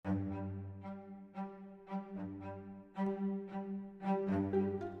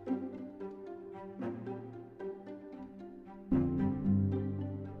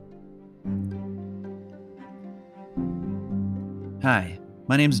Hi,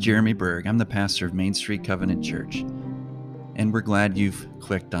 my name is Jeremy Berg. I'm the pastor of Main Street Covenant Church, and we're glad you've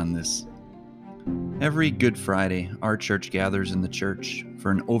clicked on this. Every Good Friday, our church gathers in the church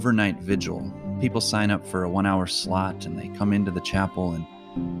for an overnight vigil. People sign up for a 1-hour slot, and they come into the chapel,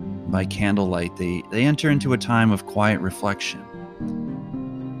 and by candlelight, they enter into a time of quiet reflection.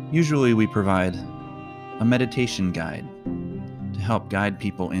 Usually, we provide a meditation guide to help guide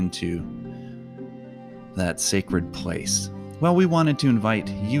people into that sacred place. Well, we wanted to invite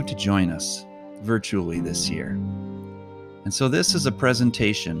you to join us virtually this year. And so this is a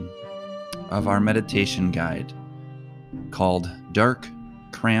presentation of our meditation guide called Dark,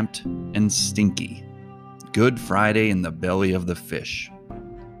 Cramped, and Stinky, Good Friday in the Belly of the Fish,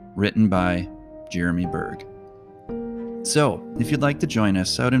 written by Jeremy Berg. So, if you'd like to join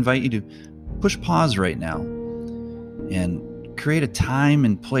us, I would invite you to push pause right now and create a time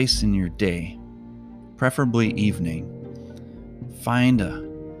and place in your day, preferably evening. Find a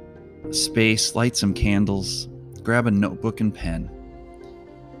space, light some candles, grab a notebook and pen,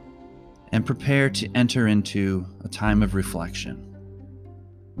 and prepare to enter into a time of reflection.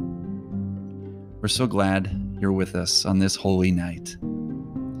 We're so glad you're with us on this holy night.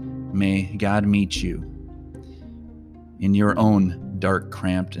 May God meet you in your own dark,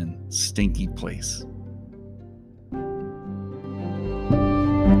 cramped, and stinky place.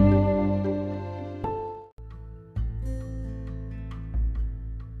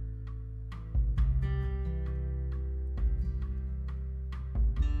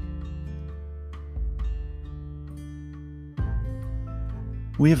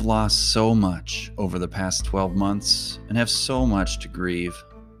 We have lost so much over the past 12 months and have so much to grieve.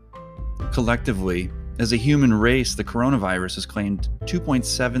 Collectively, as a human race, the coronavirus has claimed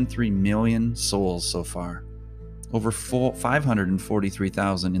 2.73 million souls so far, over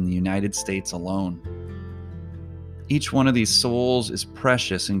 543,000 in the United States alone. Each one of these souls is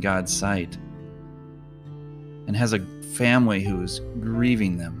precious in God's sight and has a family who is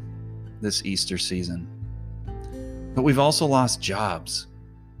grieving them this Easter season. But we've also lost jobs.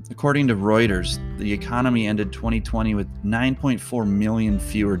 According to Reuters, the economy ended 2020 with 9.4 million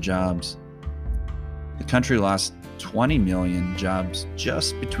fewer jobs. The country lost 20 million jobs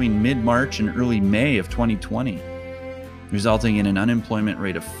just between mid-March and early May of 2020, resulting in an unemployment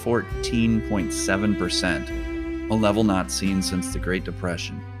rate of 14.7%, a level not seen since the Great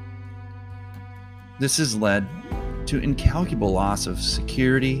Depression. This has led to incalculable loss of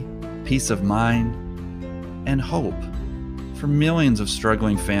security, peace of mind, and hope for millions of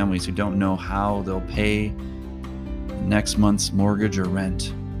struggling families who don't know how they'll pay next month's mortgage or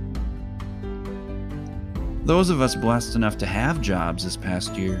rent. Those of us blessed enough to have jobs this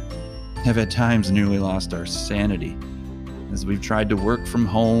past year have at times nearly lost our sanity as we've tried to work from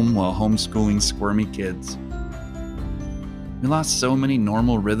home while homeschooling squirmy kids. We lost so many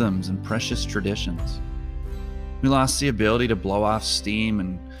normal rhythms and precious traditions. We lost the ability to blow off steam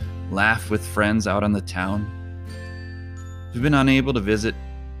and laugh with friends out on the town. We've been unable to visit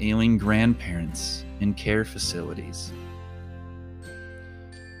ailing grandparents in care facilities.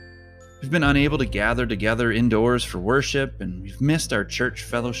 We've been unable to gather together indoors for worship, and we've missed our church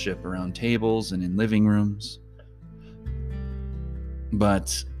fellowship around tables and in living rooms.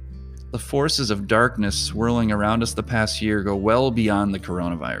 But the forces of darkness swirling around us the past year go well beyond the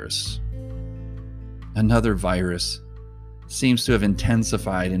coronavirus. Another virus seems to have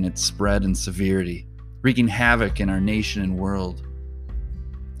intensified in its spread and severity, wreaking havoc in our nation and world.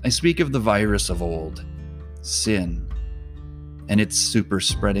 I speak of the virus of old, sin, and its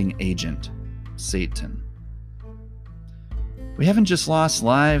super-spreading agent, Satan. We haven't just lost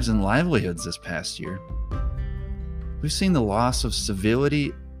lives and livelihoods this past year. We've seen the loss of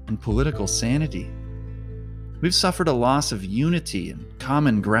civility and political sanity. We've suffered a loss of unity and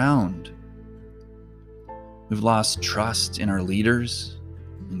common ground. We've lost trust in our leaders,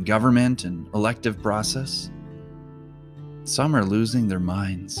 in government and elective process. Some are losing their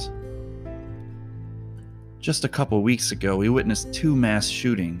minds. Just a couple weeks ago, we witnessed 2 mass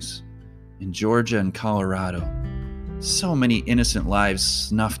shootings in Georgia and Colorado. So many innocent lives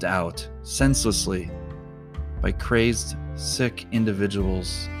snuffed out senselessly by crazed, sick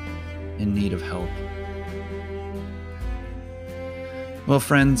individuals in need of help. Well,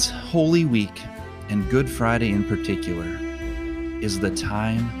 friends, Holy Week, and Good Friday in particular, is the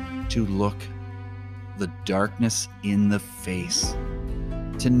time to look the darkness in the face,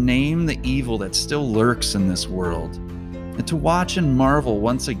 to name the evil that still lurks in this world, and to watch and marvel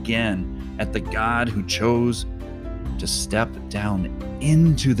once again at the God who chose to step down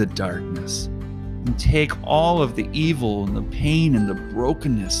into the darkness and take all of the evil and the pain and the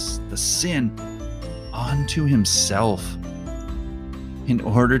brokenness, the sin, onto himself in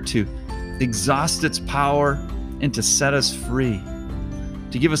order to exhaust its power and to set us free,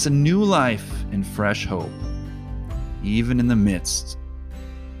 to give us a new life and fresh hope, even in the midst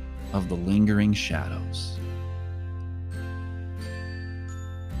of the lingering shadows.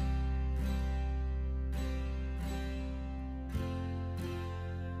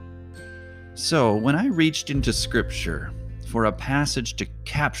 So, when I reached into Scripture for a passage to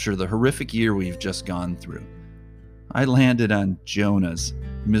capture the horrific year we've just gone through, I landed on Jonah's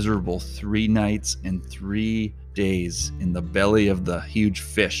miserable 3 nights and 3 days in the belly of the huge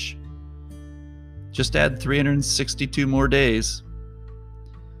fish. Just add 362 more days.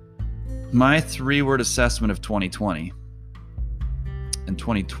 My 3-word assessment of 2020, and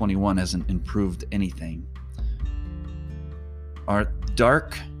 2021 hasn't improved anything, are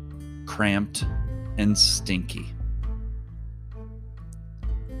dark, cramped, and stinky.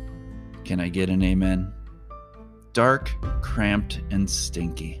 Can I get an amen? Dark, cramped, and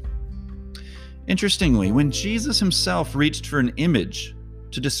stinky. Interestingly, when Jesus himself reached for an image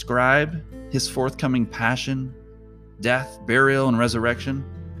to describe his forthcoming passion, death, burial, and resurrection,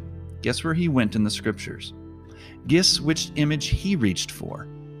 guess where he went in the scriptures? Guess which image he reached for?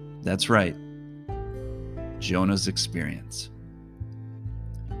 That's right, Jonah's experience.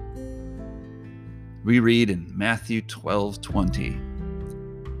 We read in Matthew 12:20,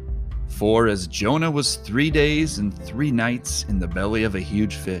 "For as Jonah was 3 days and 3 nights in the belly of a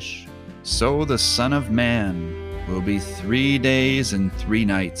huge fish, so the Son of Man will be 3 days and 3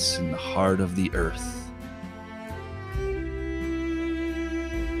 nights in the heart of the earth."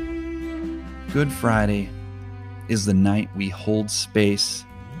 Good Friday is the night we hold space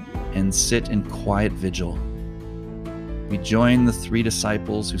and sit in quiet vigil. We join the 3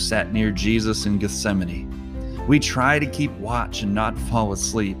 disciples who sat near Jesus in Gethsemane. We try to keep watch and not fall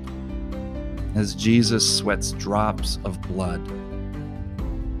asleep as Jesus sweats drops of blood,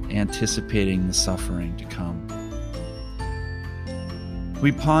 anticipating the suffering to come.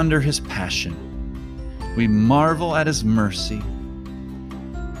 We ponder his passion. We marvel at his mercy.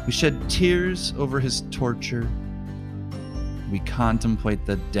 We shed tears over his torture. We contemplate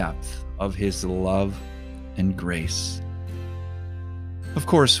the depth of his love and grace. Of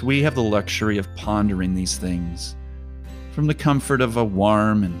course, we have the luxury of pondering these things from the comfort of a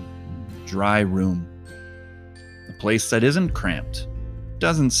warm and dry room, a place that isn't cramped,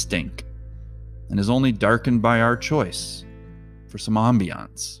 doesn't stink, and is only darkened by our choice for some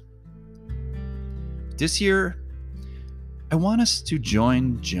ambiance. This year, I want us to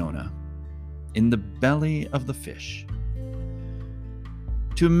join Jonah in the belly of the fish,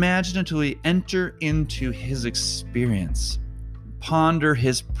 to imaginatively enter into his experience, ponder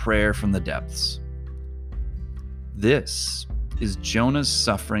his prayer from the depths. This is Jonah's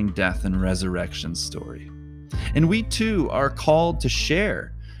suffering, death, and resurrection story. And we too are called to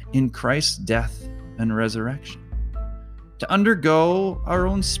share in Christ's death and resurrection, to undergo our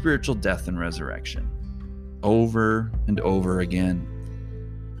own spiritual death and resurrection over and over again.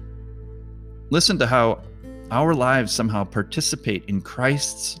 Listen to how our lives somehow participate in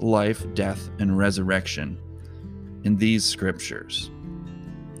Christ's life, death, and resurrection in these scriptures.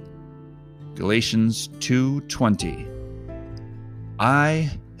 Galatians 2:20. "I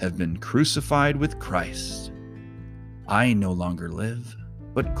have been crucified with Christ. I no longer live,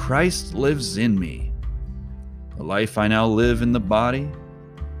 but Christ lives in me. The life I now live in the body,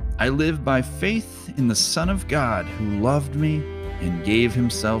 I live by faith in the Son of God who loved me and gave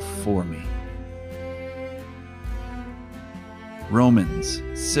himself for me." Romans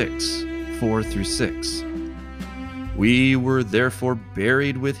 6:4-6. "We were therefore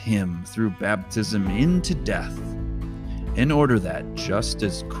buried with him through baptism into death, in order that, just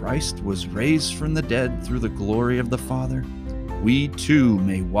as Christ was raised from the dead through the glory of the Father, we too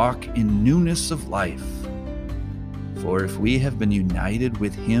may walk in newness of life. For if we have been united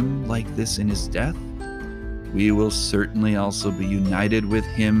with him like this in his death, we will certainly also be united with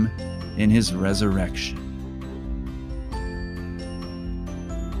him in his resurrection."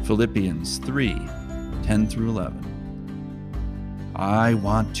 Philippians 3:10-11. "I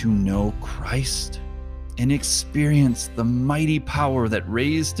want to know Christ and experience the mighty power that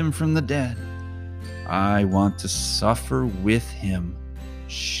raised him from the dead. I want to suffer with him,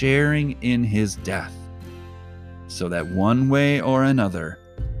 sharing in his death, so that one way or another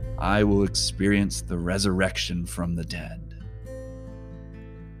I will experience the resurrection from the dead."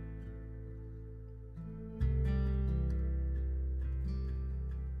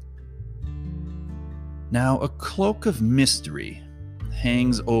 Now, a cloak of mystery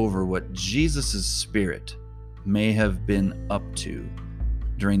hangs over what Jesus' spirit may have been up to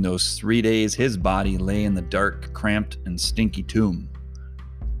during those 3 days his body lay in the dark, cramped, and stinky tomb,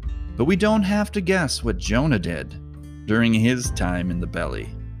 But we don't have to guess what Jonah did during his time in the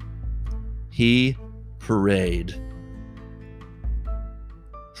belly. He prayed.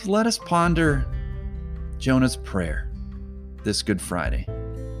 So let us ponder Jonah's prayer this Good Friday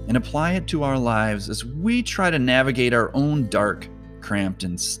and apply it to our lives as we try to navigate our own dark, cramped,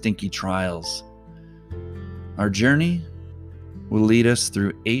 and stinky trials. Our journey will lead us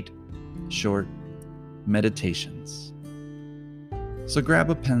through 8 short meditations. So grab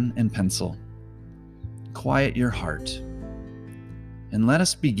a pen and pencil, quiet your heart, and let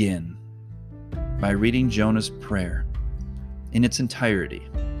us begin by reading Jonah's prayer in its entirety.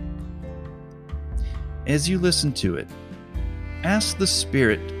 As you listen to it, ask the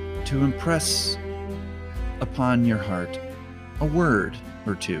Spirit to impress upon your heart a word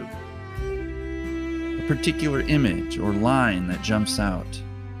or two, a particular image or line that jumps out,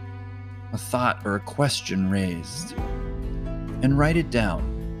 a thought or a question raised, and write it down.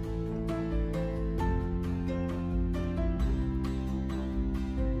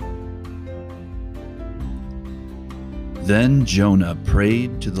 Then Jonah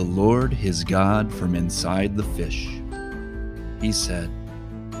prayed to the Lord his God from inside the fish. He said,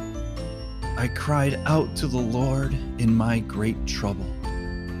 I cried out to the Lord in my great trouble,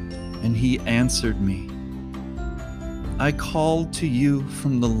 and he answered me. I called to you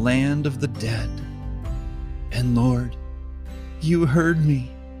from the land of the dead, and Lord, you heard me.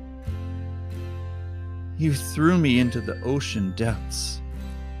 You threw me into the ocean depths,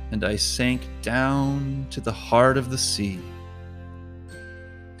 and I sank down to the heart of the sea.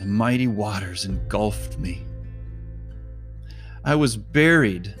 The mighty waters engulfed me. I was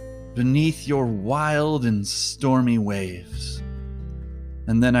buried beneath your wild and stormy waves.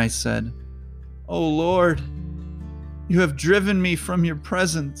 And then I said, O Lord, you have driven me from your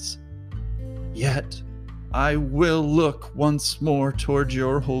presence. Yet I will look once more toward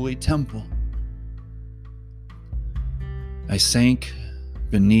your holy temple. I sank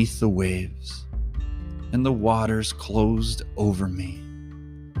beneath the waves, and the waters closed over me.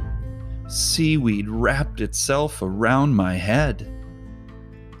 Seaweed wrapped itself around my head.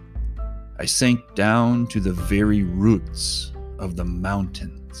 I sank down to the very roots of the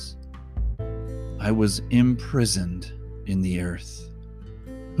mountains. I was imprisoned in the earth,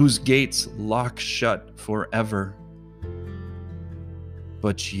 whose gates lock shut forever.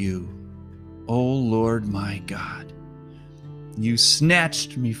 But you, O Lord my God, you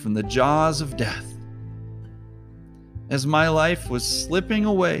snatched me from the jaws of death. As my life was slipping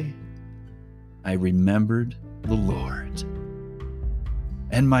away, I remembered the Lord,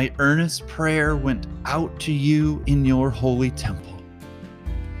 and my earnest prayer went out to you in your holy temple.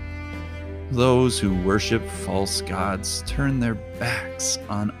 Those who worship false gods turn their backs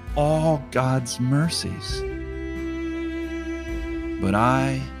on all God's mercies. But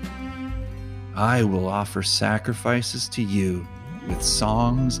I will offer sacrifices to you with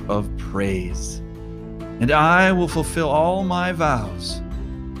songs of praise, and I will fulfill all my vows,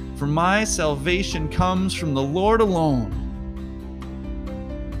 for my salvation comes from the Lord alone.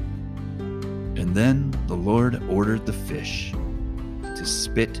 And then the Lord ordered the fish to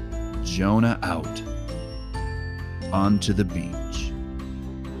spit Jonah out onto the beach.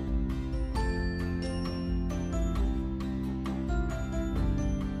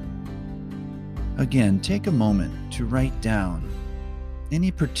 Again, take a moment to write down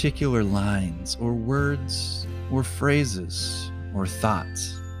any particular lines or words or phrases or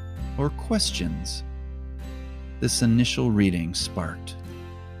thoughts or questions this initial reading sparked.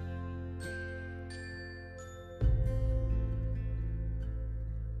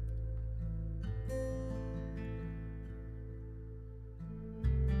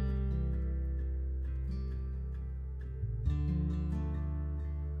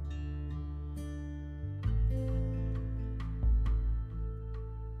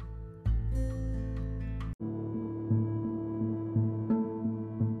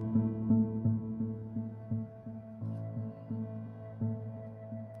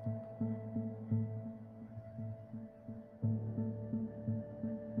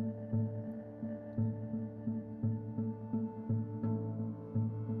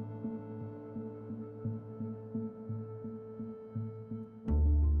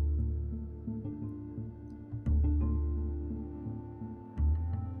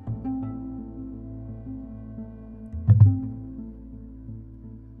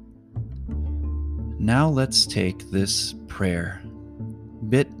 Now let's take this prayer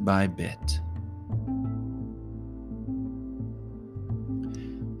bit by bit.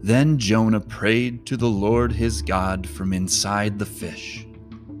 Then Jonah prayed to the Lord his God from inside the fish.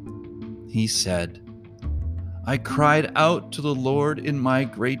 He said, I cried out to the Lord in my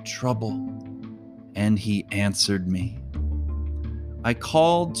great trouble, and he answered me. I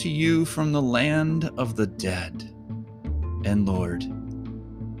called to you from the land of the dead, and Lord,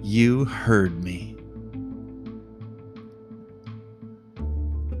 you heard me.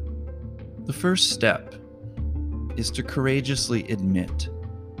 The first step is to courageously admit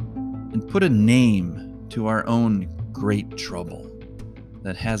and put a name to our own great trouble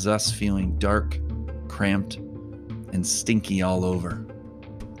that has us feeling dark, cramped, and stinky all over.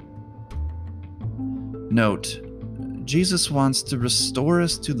 Note, Jesus wants to restore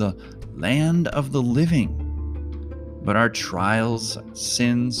us to the land of the living, but our trials,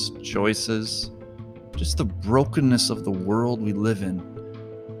 sins, choices, just the brokenness of the world we live in,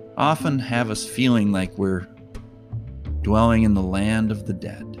 often have us feeling like we're dwelling in the land of the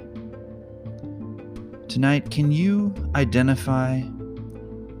dead. Tonight, can you identify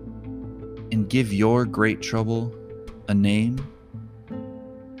and give your great trouble a name?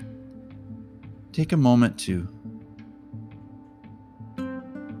 Take a moment to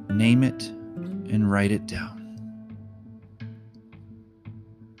name it and write it down.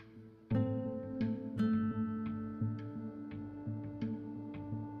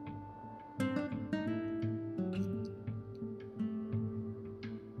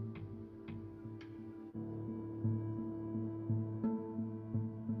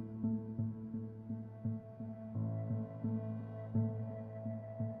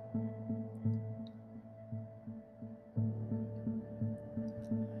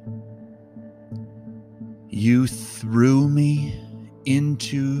 You threw me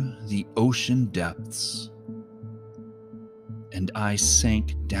into the ocean depths, and I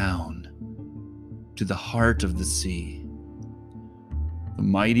sank down to the heart of the sea. The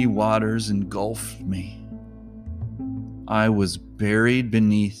mighty waters engulfed me. I was buried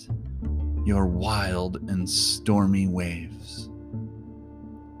beneath your wild and stormy waves.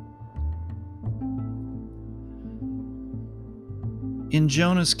 In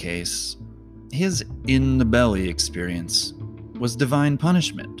Jonah's case, his in-the-belly experience was divine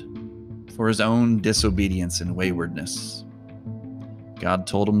punishment for his own disobedience and waywardness. God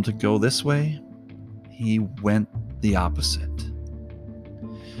told him to go this way. He went the opposite.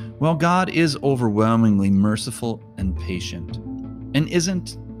 While God is overwhelmingly merciful and patient, and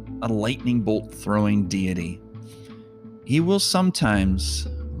isn't a lightning bolt throwing deity, he will sometimes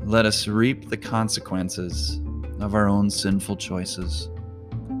let us reap the consequences of our own sinful choices.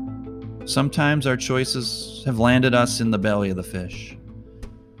 Sometimes our choices have landed us in the belly of the fish.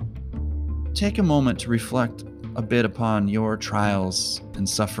 Take a moment to reflect a bit upon your trials and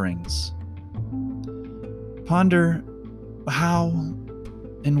sufferings. Ponder how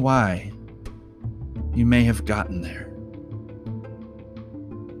and why you may have gotten there.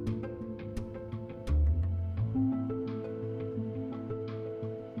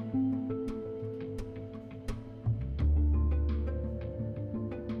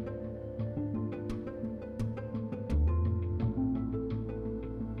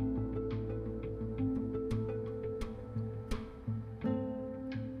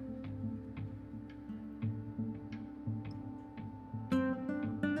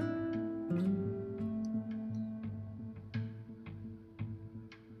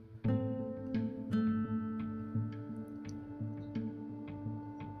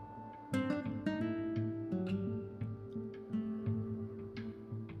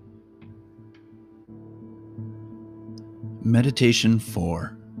 Meditation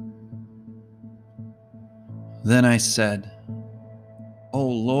 4. Then I said, O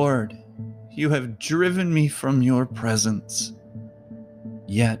Lord, you have driven me from your presence.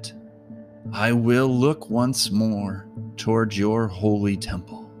 Yet I will look once more toward your holy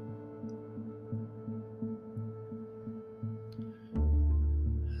temple.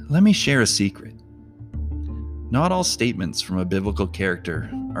 Let me share a secret. Not all statements from a biblical character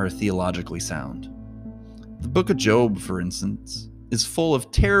are theologically sound. The book of Job, for instance, is full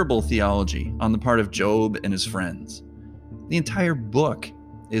of terrible theology on the part of Job and his friends. The entire book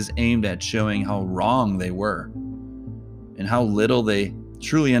is aimed at showing how wrong they were and how little they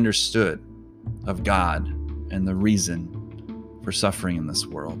truly understood of God and the reason for suffering in this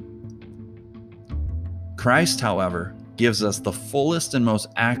world. Christ, however, gives us the fullest and most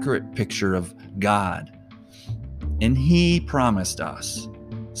accurate picture of God. And he promised us,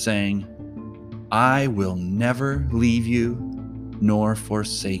 saying, I will never leave you nor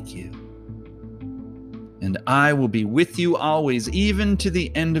forsake you. And I will be with you always, even to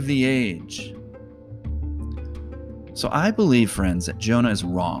the end of the age. So I believe, friends, that Jonah is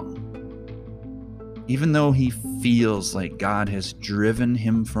wrong. Even though he feels like God has driven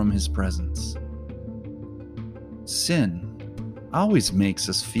him from his presence. Sin always makes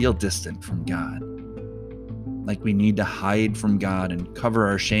us feel distant from God, like we need to hide from God and cover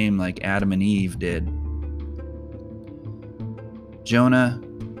our shame like Adam and Eve did. Jonah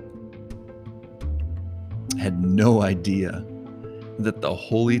had no idea that the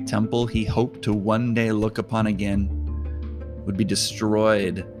holy temple he hoped to one day look upon again would be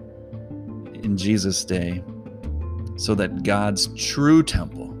destroyed in Jesus' day, so that God's true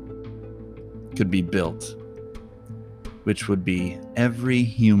temple could be built, which would be every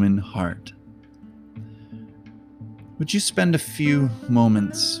human heart. Would you spend a few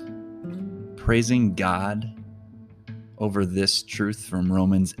moments praising God over this truth from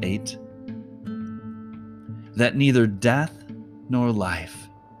Romans 8? That neither death nor life,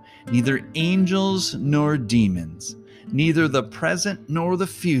 neither angels nor demons, neither the present nor the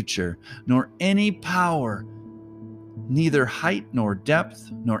future, nor any power, neither height nor depth,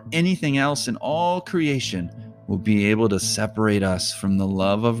 nor anything else in all creation will be able to separate us from the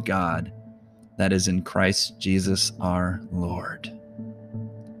love of God that is in Christ Jesus our Lord.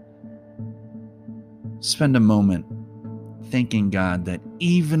 Spend a moment thanking God that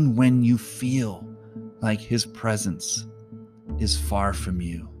even when you feel like His presence is far from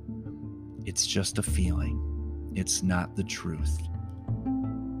you, it's just a feeling. It's not the truth.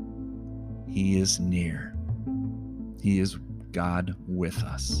 He is near. He is God with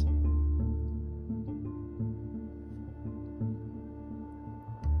us.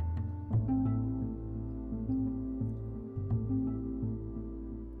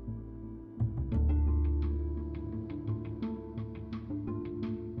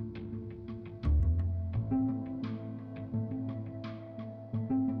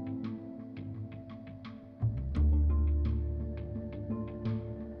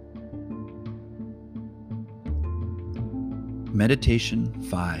 Meditation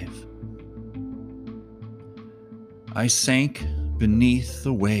 5. I sank beneath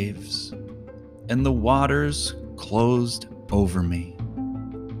the waves, and the waters closed over me.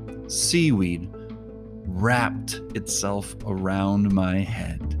 Seaweed wrapped itself around my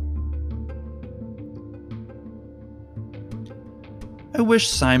head. I wish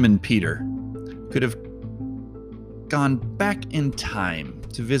Simon Peter could have gone back in time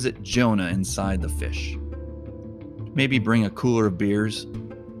to visit Jonah inside the fish. Maybe bring a cooler of beers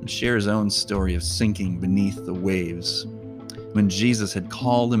and share his own story of sinking beneath the waves when Jesus had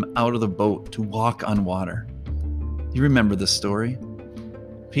called him out of the boat to walk on water. You remember the story?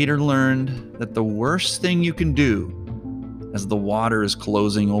 Peter learned that the worst thing you can do as the water is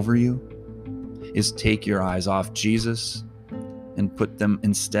closing over you is take your eyes off Jesus and put them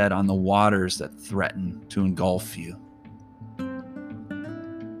instead on the waters that threaten to engulf you.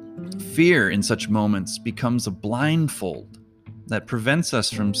 Fear in such moments becomes a blindfold that prevents us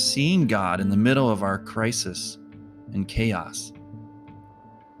from seeing God in the middle of our crisis and chaos.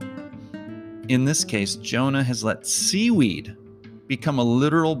 In this case, Jonah has let seaweed become a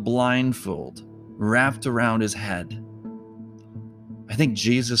literal blindfold wrapped around his head. I think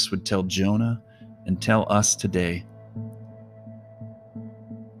Jesus would tell Jonah and tell us today,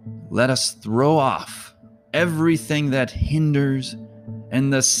 let us throw off everything that hinders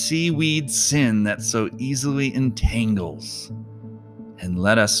and the seaweed sin that so easily entangles, and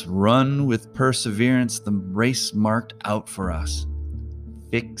let us run with perseverance the race marked out for us,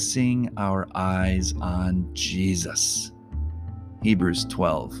 fixing our eyes on Jesus. Hebrews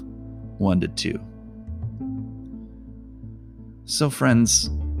 12, 1-2. So friends,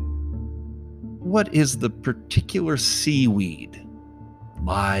 what is the particular seaweed,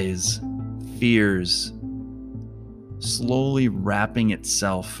 lies, fears, slowly wrapping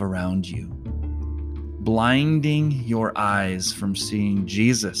itself around you, blinding your eyes from seeing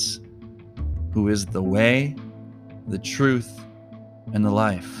Jesus, who is the way, the truth, and the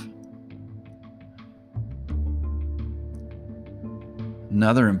life?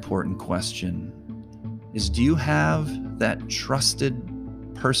 Another important question is, do you have that trusted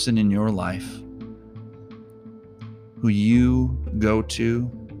person in your life who you go to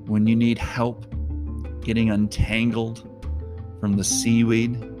when you need help getting untangled from the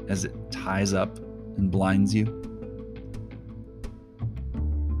seaweed as it ties up and blinds you?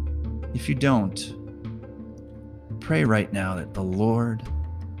 If you don't, pray right now that the Lord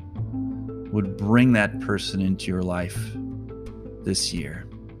would bring that person into your life this year.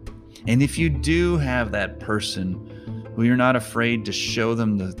 And if you do have that person who you're not afraid to show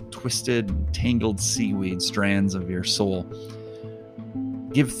them the twisted, tangled seaweed strands of your soul,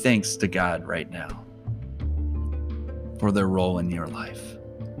 give thanks to God right now for their role in your life.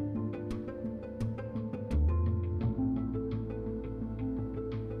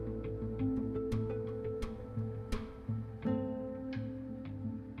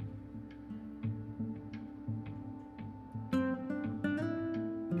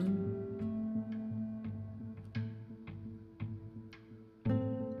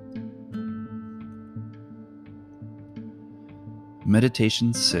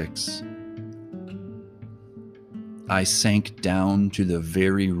 Meditation 6. I sank down to the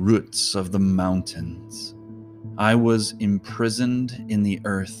very roots of the mountains. I was imprisoned in the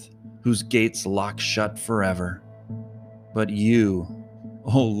earth, whose gates lock shut forever. But you,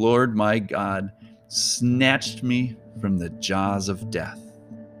 O Lord my God, snatched me from the jaws of death.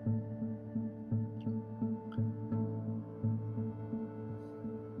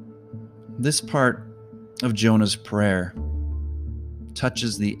 This part of Jonah's prayer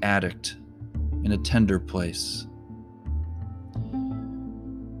touches the addict in a tender place.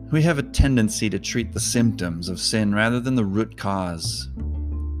 We have a tendency to treat the symptoms of sin rather than the root cause.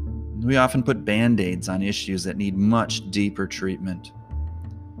 We often put band-aids on issues that need much deeper treatment.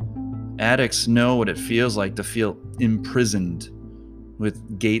 Addicts know what it feels like to feel imprisoned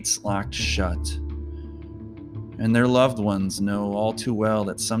with gates locked shut. And their loved ones know all too well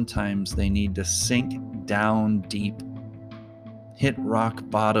that sometimes they need to sink down deep, hit rock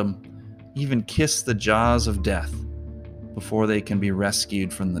bottom, even kiss the jaws of death before they can be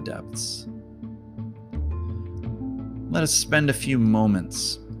rescued from the depths. Let us spend a few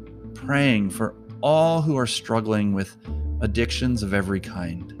moments praying for all who are struggling with addictions of every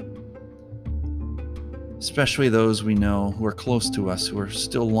kind, especially those we know who are close to us who are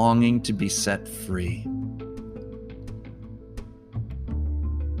still longing to be set free.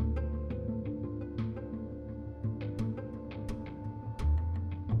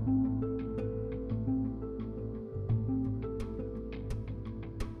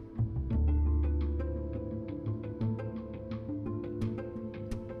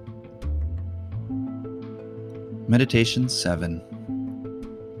 Meditation 7.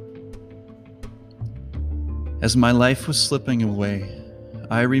 As my life was slipping away,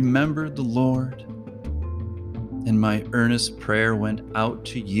 I remembered the Lord, and my earnest prayer went out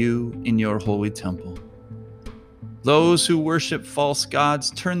to you in your holy temple. Those who worship false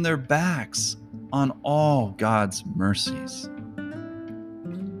gods turn their backs on all God's mercies.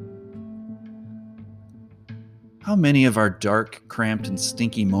 How many of our dark, cramped, and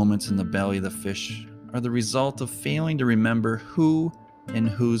stinky moments in the belly of the fish are the result of failing to remember who and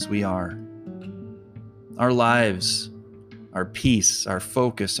whose we are? Our lives, our peace, our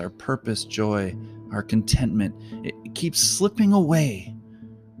focus, our purpose, joy, our contentment, it keeps slipping away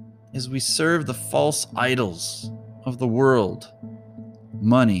as we serve the false idols of the world: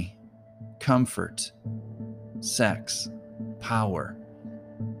 money, comfort, sex, power,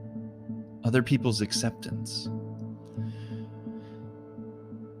 other people's acceptance.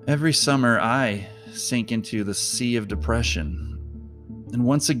 Every summer, I sink into the sea of depression. And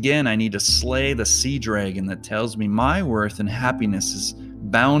once again, I need to slay the sea dragon that tells me my worth and happiness is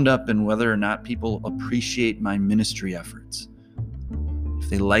bound up in whether or not people appreciate my ministry efforts, if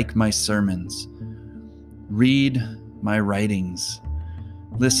they like my sermons, read my writings,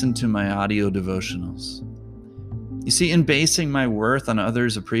 listen to my audio devotionals. You see, in basing my worth on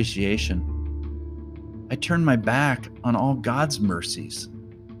others' appreciation, I turn my back on all God's mercies,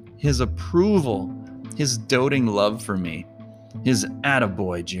 His approval, His doting love for me, His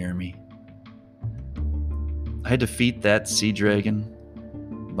attaboy, Jeremy. I defeat that sea dragon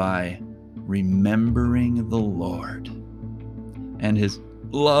by remembering the Lord and His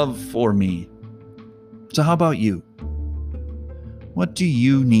love for me. So how about you? What do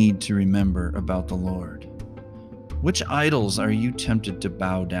you need to remember about the Lord? Which idols are you tempted to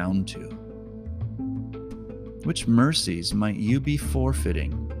bow down to? Which mercies might you be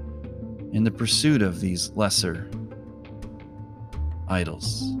forfeiting in the pursuit of these lesser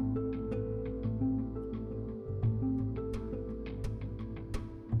idols?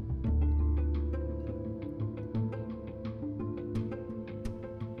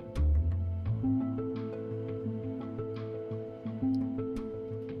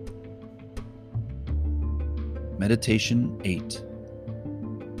 Meditation 8.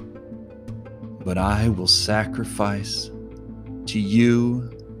 But I will sacrifice to you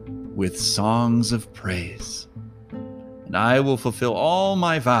with songs of praise, and I will fulfill all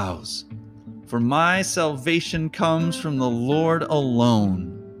my vows, for my salvation comes from the Lord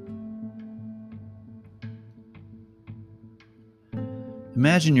alone.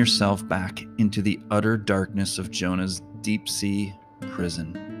 Imagine yourself back into the utter darkness of Jonah's deep sea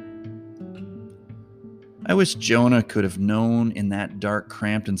prison. I wish Jonah could have known in that dark,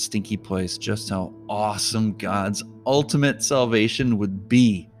 cramped, and stinky place just how awesome God's ultimate salvation would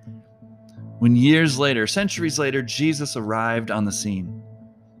be when years later, centuries later, Jesus arrived on the scene.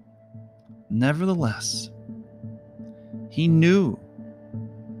 Nevertheless, he knew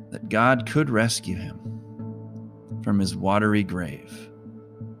that God could rescue him from his watery grave.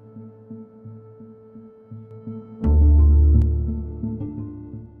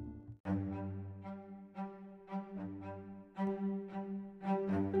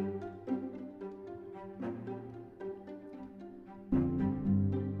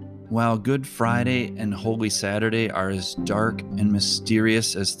 while Good Friday and Holy Saturday are as dark and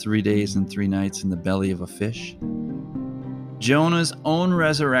mysterious as 3 days and 3 nights in the belly of a fish, Jonah's own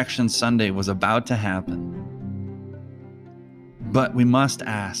Resurrection Sunday was about to happen. But we must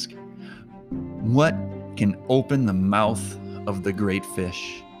ask, what can open the mouth of the great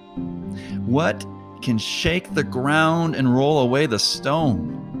fish? What can shake the ground and roll away the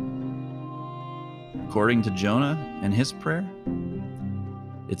stone? According to Jonah and his prayer,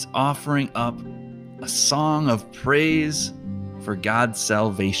 it's offering up a song of praise for God's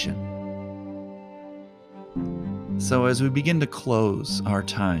salvation. So as we begin to close our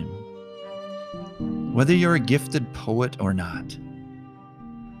time, whether you're a gifted poet or not,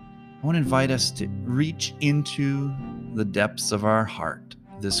 I want to invite us to reach into the depths of our heart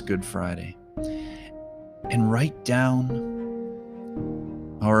this Good Friday and write down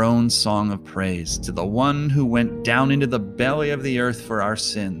our own song of praise to the one who went down into the belly of the earth for our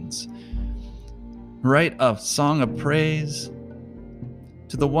sins. Write a song of praise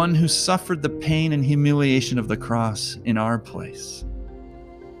to the one who suffered the pain and humiliation of the cross in our place.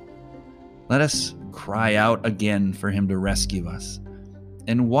 Let us cry out again for him to rescue us,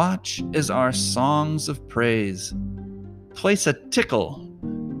 and watch as our songs of praise place a tickle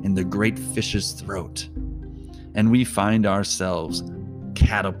in the great fish's throat, and we find ourselves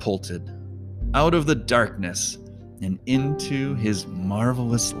catapulted out of the darkness and into his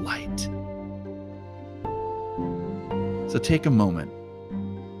marvelous light. So take a moment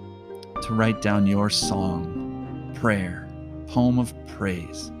to write down your song, prayer, poem of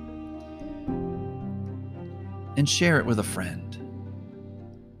praise, and share it with a friend.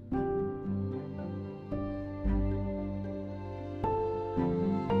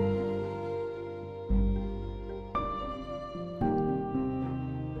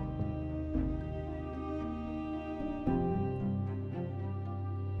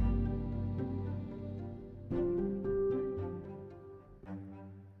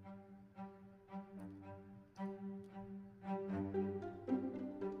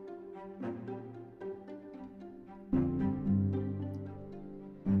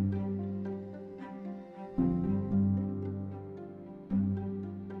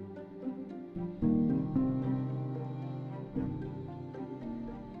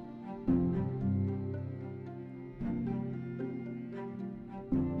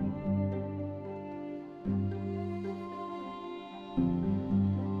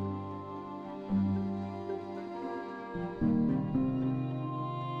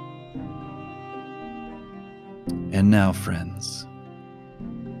 And now, friends,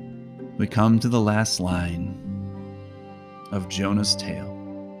 we come to the last line of Jonah's tale,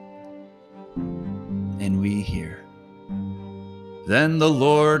 and we hear, "Then the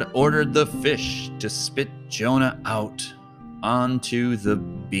Lord ordered the fish to spit Jonah out onto the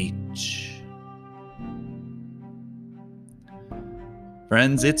beach."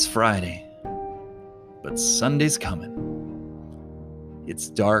 Friends, it's Friday, but Sunday's coming. It's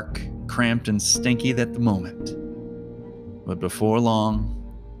dark, cramped, and stinky at the moment. But before long,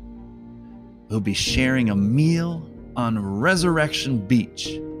 we'll be sharing a meal on Resurrection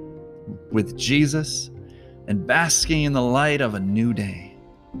Beach with Jesus and basking in the light of a new day.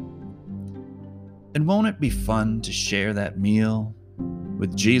 And won't it be fun to share that meal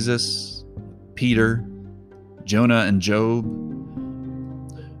with Jesus, Peter, Jonah, and Job?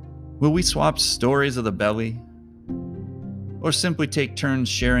 Will we swap stories of the belly, or simply take turns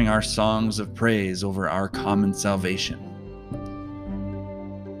sharing our songs of praise over our common salvation?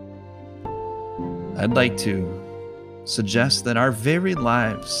 I'd like to suggest that our very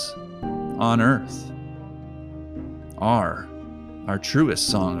lives on earth are our truest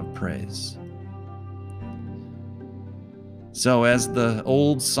song of praise. So as the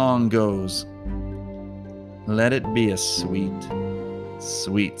old song goes, let it be a sweet,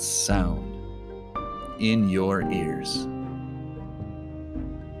 sweet sound in your ears.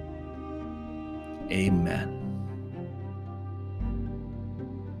 Amen.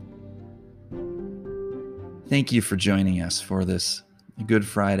 Thank you for joining us for this Good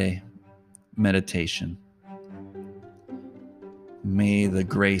Friday meditation. May the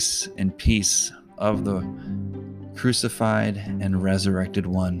grace and peace of the crucified and resurrected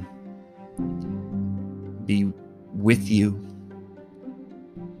one be with you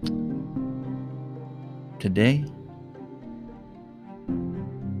today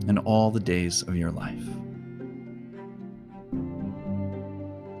and all the days of your life.